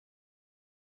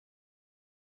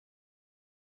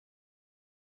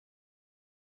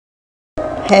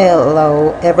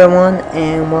Hello everyone,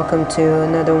 and welcome to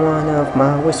another one of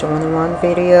my Wizard101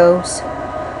 videos.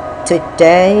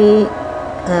 Today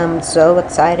I'm so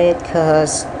excited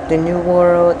because the new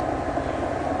world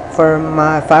for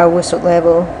my Fire Wizard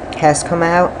level has come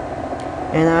out,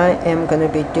 and I am going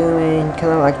to be doing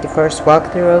kind of like the first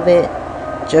walkthrough of it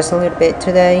just a little bit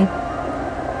today.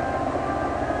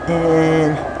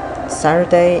 And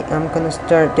Saturday I'm going to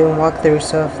start doing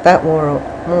walkthroughs of that world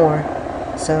more.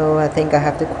 So I think I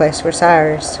have the quest for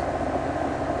Cyrus.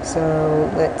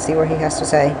 So let's see what he has to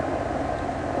say.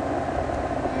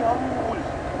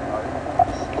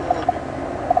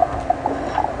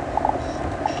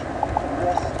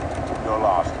 Your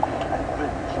last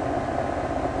adventure.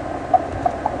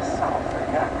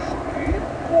 Something actually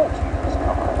important has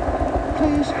come up.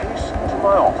 Please hasten to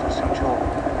my office at your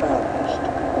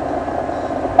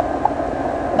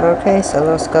earliest. Okay, so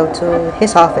let's go to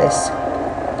his office.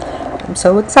 I'm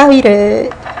so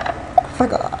excited. Oh my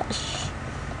gosh.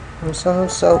 I'm so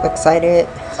excited.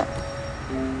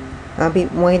 I've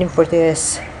been waiting for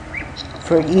this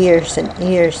for years and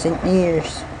years and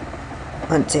years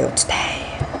until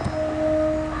today.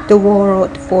 The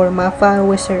world for my Fire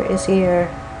Wizard is here.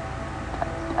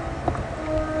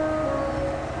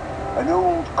 An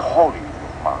old colleague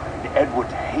of mine,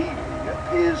 Edward Haley,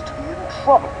 appears to be in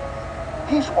trouble.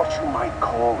 He's what you might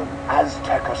call an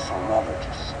Azteca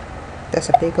zoologist. That's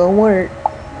a big old word.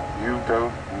 You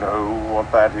don't know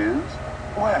what that is?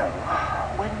 Well,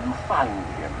 when you find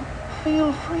him,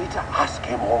 feel free to ask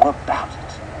him all about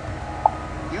it.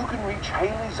 You can reach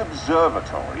Haley's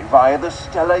observatory via the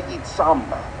Stella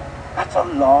Itzamna. That's a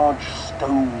large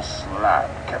stone slab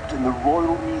kept in the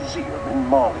Royal Museum in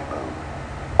Malibu.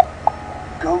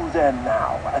 Go there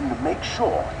now and make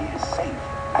sure he is safe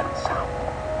and sound.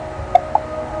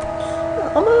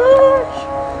 Oh my gosh.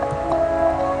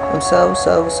 I'm so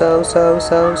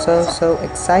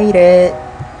excited.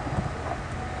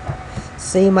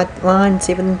 See my lines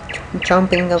even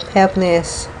jumping of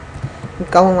happiness.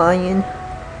 Go lion.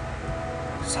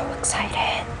 So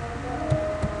excited.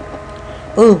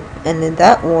 Ooh, and in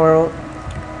that world,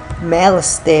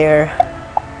 Malice there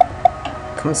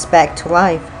comes back to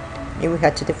life, and we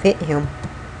had to defeat him.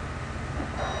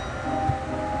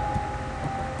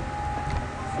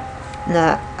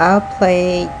 Now, I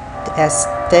played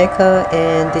Azteca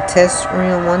in the test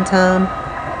room one time,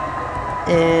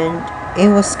 and it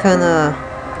was kinda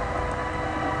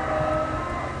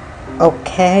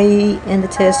okay in the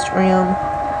test room,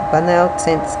 but now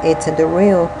since it's in the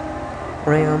real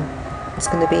realm, it's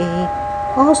gonna be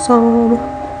awesome.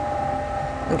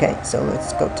 Okay, so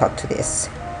let's go talk to this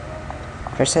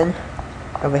person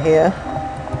over here.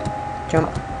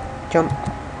 Jump, jump,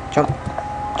 jump,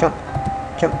 jump,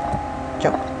 jump,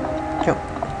 jump, jump.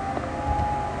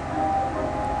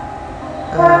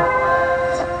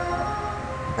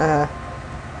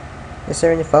 Is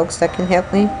there any folks that can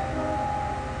help me?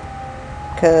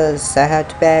 Cause I had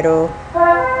to battle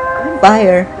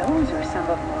fire. Those are some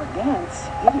of Morgan's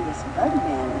hideous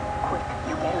bloodmen. Quick,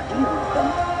 you better deal with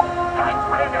them.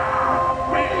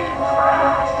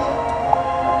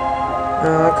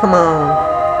 Come on.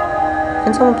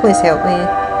 Can someone please help me?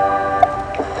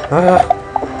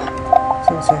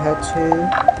 Since I had to.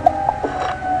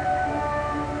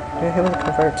 Do I have any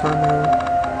convert time now?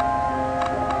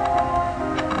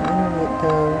 I don't need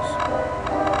those.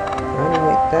 I don't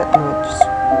need that much.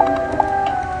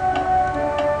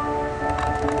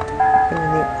 I'm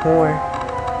gonna need more.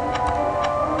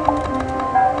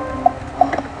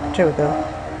 There we go.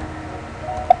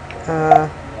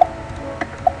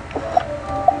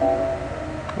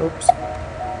 Oops.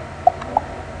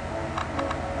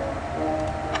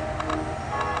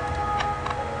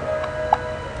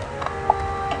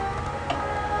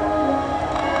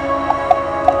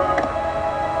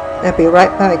 I'll be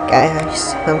right back,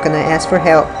 guys. I'm gonna ask for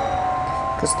help,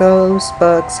 because those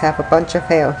bugs have a bunch of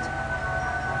health.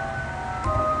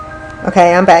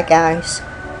 Okay, I'm back, guys.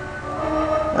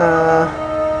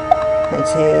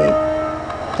 Let's see.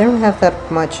 They don't have that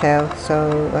much health,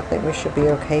 so I think we should be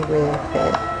okay with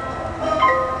it.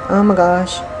 Oh my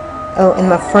gosh. Oh, and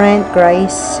my friend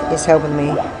Grace is helping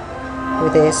me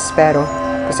with this battle,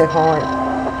 because it's hard.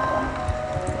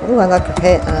 Ooh, I like her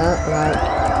pet.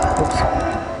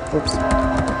 Oops,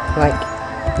 like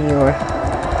your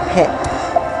pet.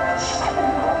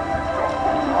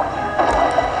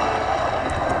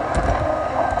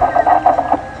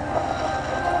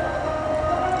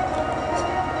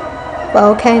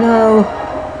 Volcano,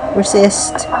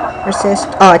 resist.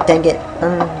 Oh, dang it.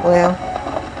 Well,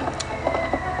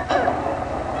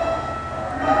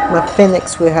 my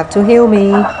Phoenix will have to heal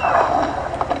me.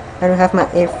 I don't have my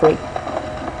air free.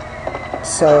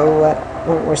 so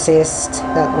won't resist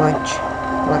that much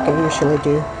like I usually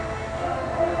do.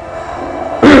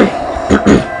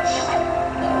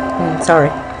 Sorry.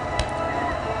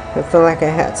 I feel like I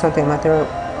had something in my throat.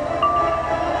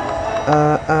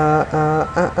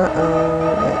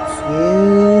 Let's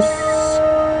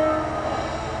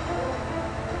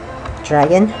use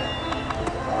dragon.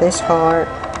 This card.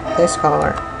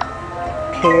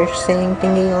 Piercing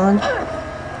thingy on.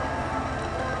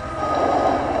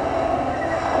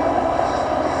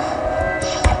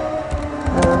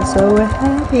 I'm so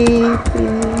happy.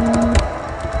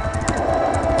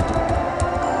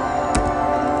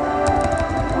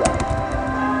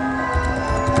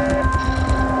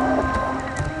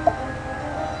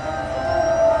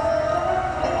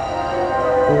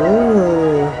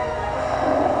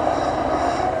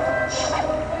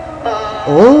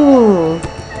 Ooh.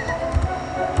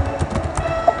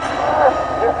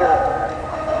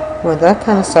 Well, that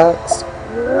kind of sucks.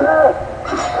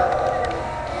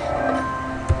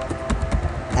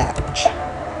 Ouch.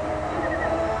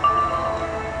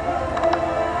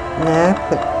 Now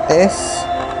put this.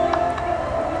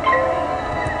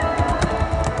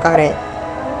 Got it.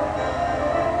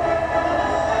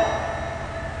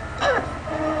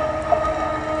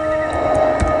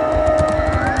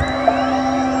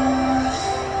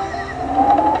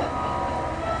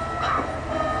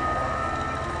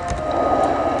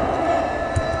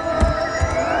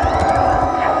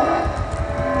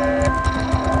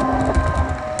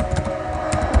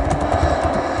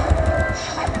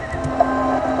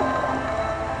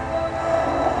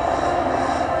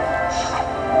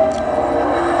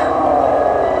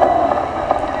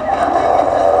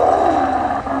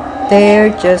 There,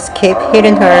 just keep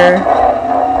hitting her,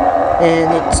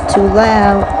 and it's too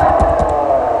loud.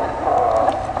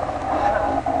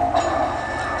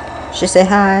 She say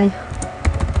hi.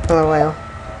 LOL.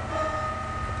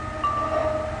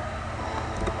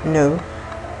 No.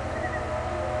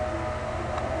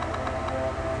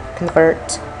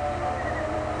 Convert.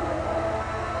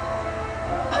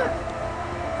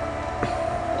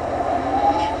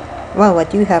 Well, I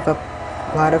do have a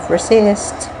lot of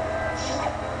resist.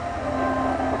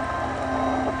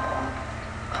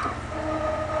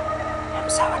 I'm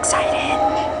so excited.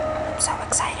 I'm so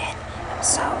excited. I'm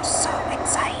so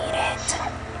excited.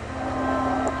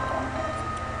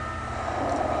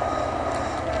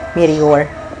 Meteor.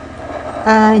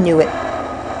 I knew it.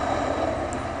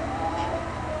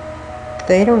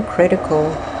 They don't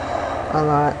critical a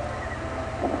lot.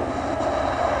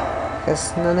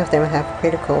 Because none of them have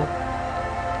critical.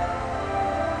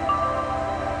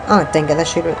 Oh, dang it, I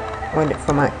should have wanted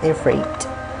for my air freight.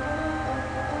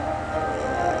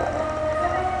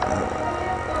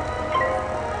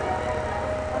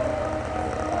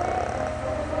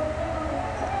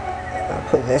 I'll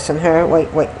put this on her. Wait.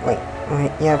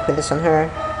 Yeah, put this on her.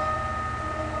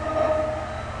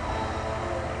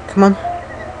 Come on,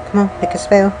 pick a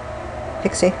spell.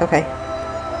 Pixie, okay.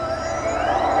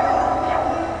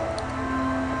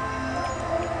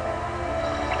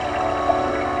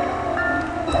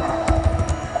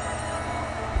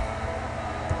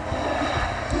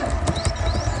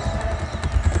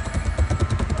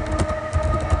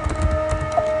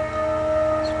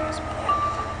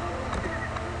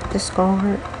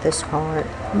 Discard.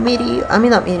 Meteor, I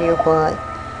mean not meteor, but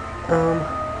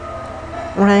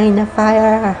rain of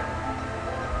fire.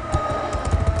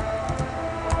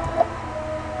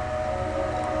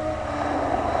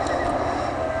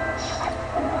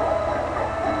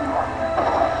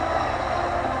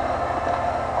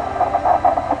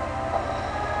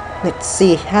 Let's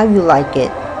see how you like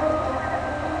it.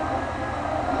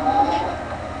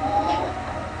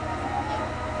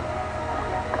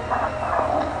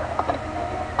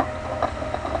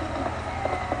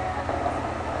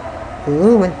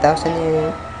 Ooh,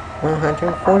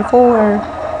 1,144.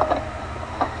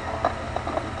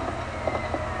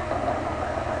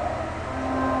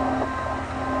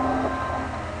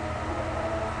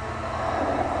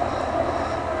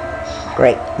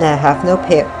 Great, now I have no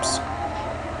pips.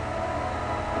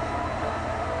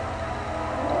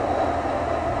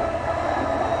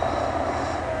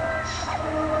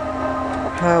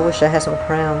 I wish I had some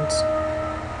crowns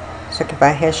so I could buy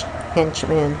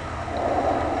henchmen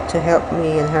to help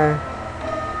me and her,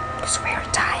 because we are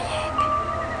dying.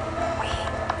 We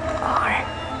are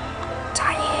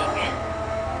dying.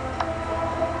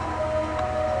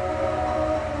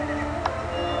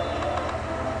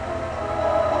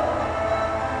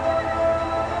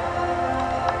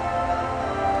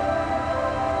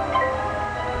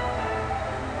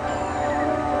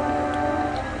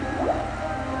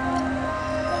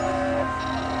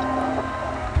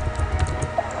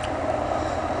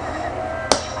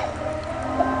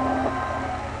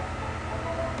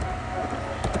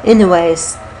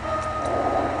 Anyways,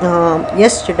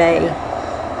 yesterday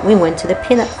we went to the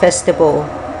peanut festival,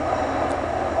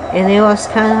 and it was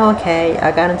kind of okay.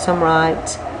 I got in some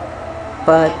rides,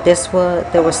 but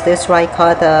there was this ride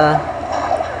called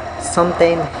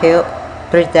something Hill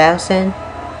 3000,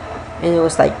 and it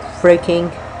was like freaking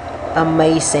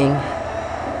amazing.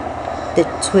 They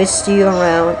twist you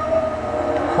around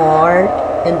hard,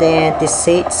 and then the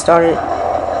seat started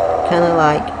kind of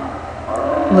like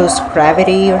lose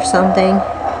gravity or something,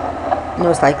 and it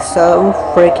was like so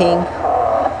freaking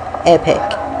epic.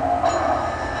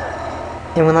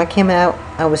 And when I came out,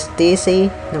 I was dizzy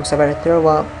and I was about to throw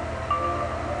up.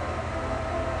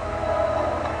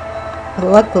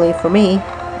 But luckily for me,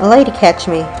 a lady catch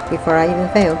me before I even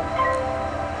fell.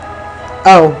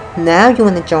 Oh, now you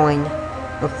want to join?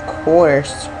 Of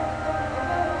course.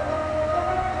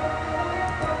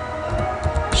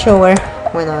 Sure,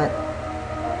 why not?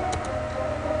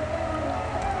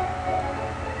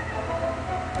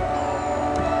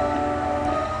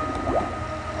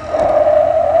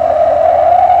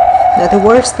 Now the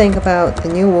worst thing about the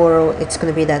new world, it's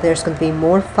gonna be that there's gonna be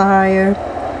more fire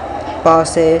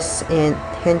bosses and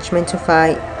henchmen to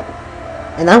fight,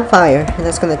 and I'm fire, and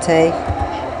that's gonna take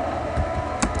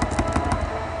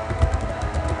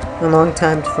a long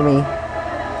time for me.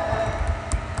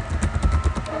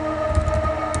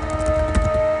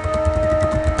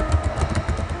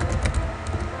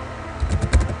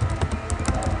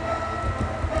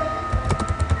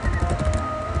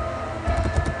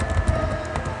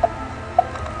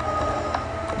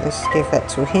 Let's give that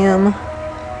to him.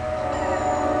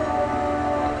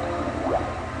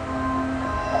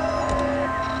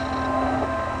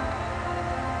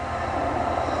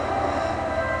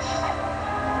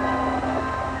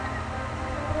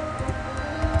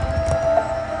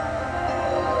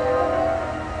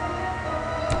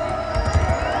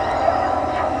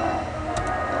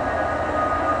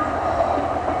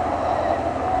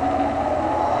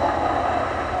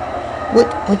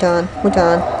 We're done. We're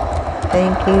done.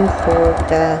 Thank you for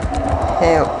the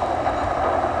help.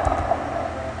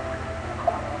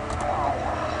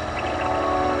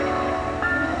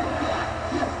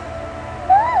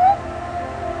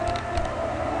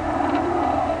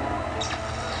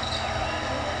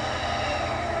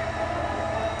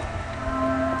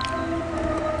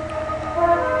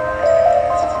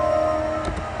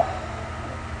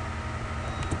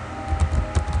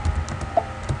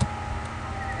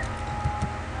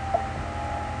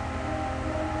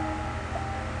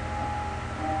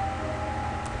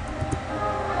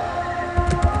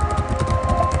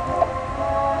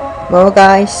 Well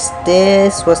guys,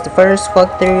 this was the first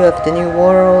walkthrough of the new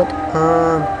world.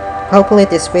 Hopefully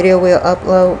this video will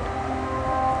upload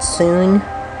soon,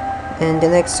 and the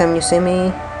next time you see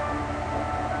me,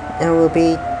 I will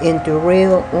be in the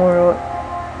real world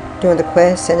doing the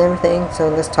quests and everything. So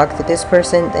let's talk to this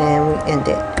person and we end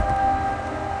it.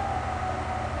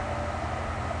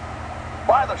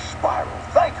 By the spiral,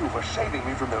 thank you for saving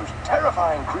me from those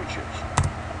terrifying creatures.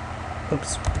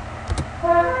 Oops.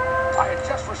 I had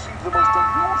just received the most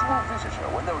unusual visitor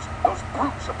when those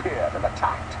brutes appeared and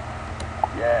attacked.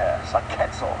 Yes, a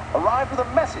quetzal arrived with a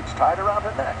message tied around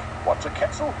her neck. What's a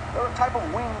quetzal? They're a type of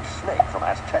winged snake from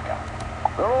Azteca.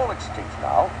 They're all extinct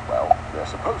now. Well, they're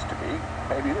supposed to be.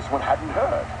 Maybe this one hadn't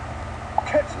heard.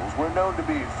 Quetzals were known to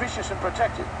be vicious and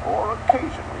protected, or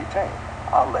occasionally tame.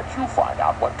 I'll let you find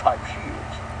out what type she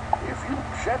is. If you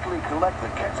gently collect the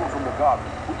quetzal from the garden,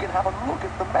 we can have a look at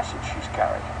the message she's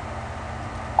carried.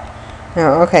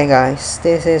 Now, okay guys,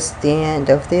 this is the end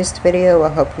of this video. I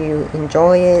hope you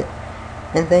enjoy it,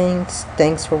 and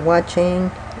thanks for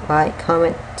watching. Like,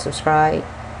 comment, subscribe.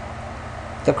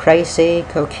 Go crazy,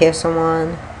 go kill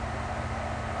someone,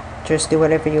 just do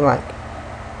whatever you like.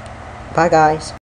 Bye guys.